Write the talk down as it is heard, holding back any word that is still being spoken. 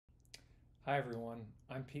Hi everyone,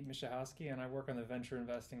 I'm Pete Michalowski and I work on the venture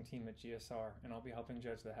investing team at GSR, and I'll be helping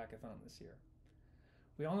judge the hackathon this year.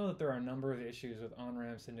 We all know that there are a number of issues with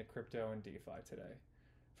on-ramps into crypto and DeFi today.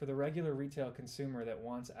 For the regular retail consumer that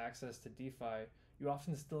wants access to DeFi, you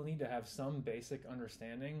often still need to have some basic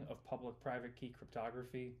understanding of public-private key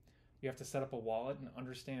cryptography. You have to set up a wallet and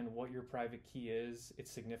understand what your private key is, its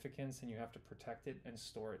significance, and you have to protect it and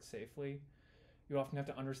store it safely. You often have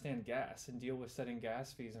to understand gas and deal with setting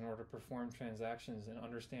gas fees in order to perform transactions and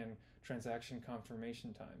understand transaction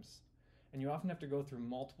confirmation times. And you often have to go through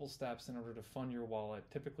multiple steps in order to fund your wallet,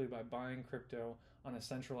 typically by buying crypto on a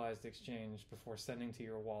centralized exchange before sending to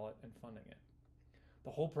your wallet and funding it.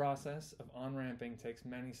 The whole process of on-ramping takes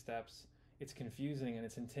many steps. It's confusing and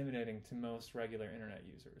it's intimidating to most regular internet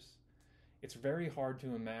users. It's very hard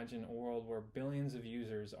to imagine a world where billions of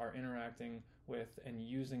users are interacting with and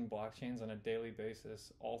using blockchains on a daily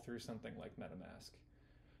basis, all through something like MetaMask.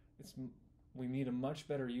 We need a much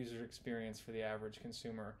better user experience for the average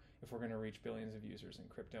consumer if we're going to reach billions of users in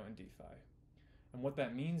crypto and DeFi. And what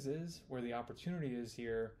that means is, where the opportunity is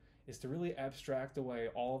here, is to really abstract away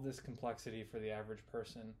all of this complexity for the average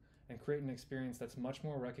person and create an experience that's much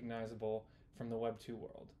more recognizable from the Web 2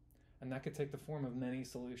 world. And that could take the form of many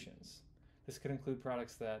solutions. This could include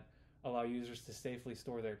products that allow users to safely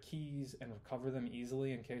store their keys and recover them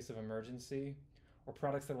easily in case of emergency, or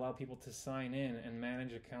products that allow people to sign in and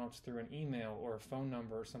manage accounts through an email or a phone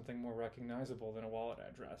number or something more recognizable than a wallet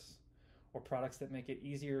address, or products that make it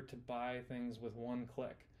easier to buy things with one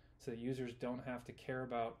click so that users don't have to care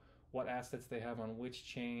about what assets they have on which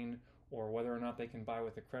chain or whether or not they can buy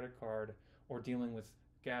with a credit card or dealing with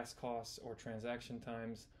gas costs or transaction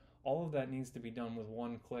times. All of that needs to be done with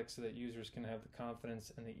one click so that users can have the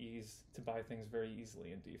confidence and the ease to buy things very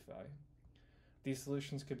easily in DeFi. These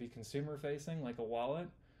solutions could be consumer-facing, like a wallet,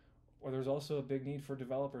 or there's also a big need for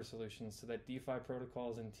developer solutions so that DeFi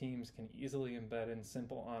protocols and teams can easily embed in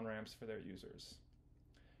simple on-ramps for their users.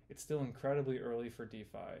 It's still incredibly early for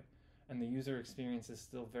DeFi, and the user experience is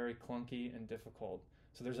still very clunky and difficult,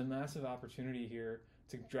 so there's a massive opportunity here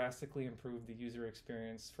to drastically improve the user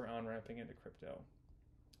experience for on-ramping into crypto.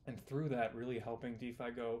 And through that, really helping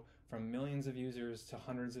DeFi go from millions of users to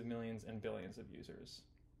hundreds of millions and billions of users.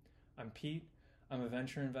 I'm Pete. I'm a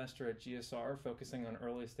venture investor at GSR, focusing on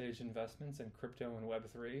early stage investments in crypto and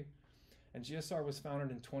Web3. And GSR was founded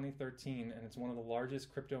in 2013, and it's one of the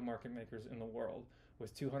largest crypto market makers in the world,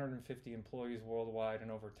 with 250 employees worldwide in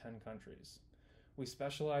over 10 countries. We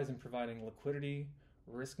specialize in providing liquidity,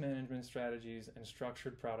 risk management strategies, and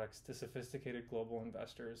structured products to sophisticated global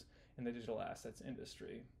investors in the digital assets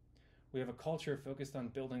industry. We have a culture focused on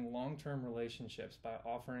building long-term relationships by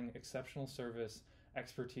offering exceptional service,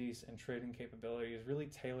 expertise, and trading capabilities really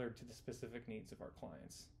tailored to the specific needs of our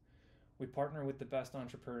clients. We partner with the best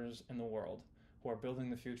entrepreneurs in the world who are building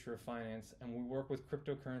the future of finance, and we work with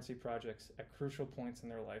cryptocurrency projects at crucial points in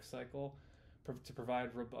their life cycle to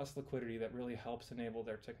provide robust liquidity that really helps enable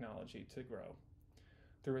their technology to grow.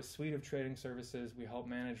 Through a suite of trading services, we help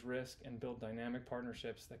manage risk and build dynamic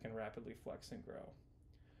partnerships that can rapidly flex and grow.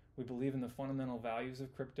 We believe in the fundamental values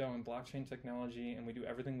of crypto and blockchain technology, and we do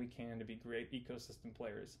everything we can to be great ecosystem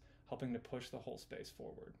players, helping to push the whole space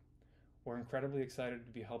forward. We're incredibly excited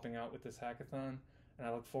to be helping out with this hackathon, and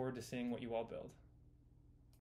I look forward to seeing what you all build.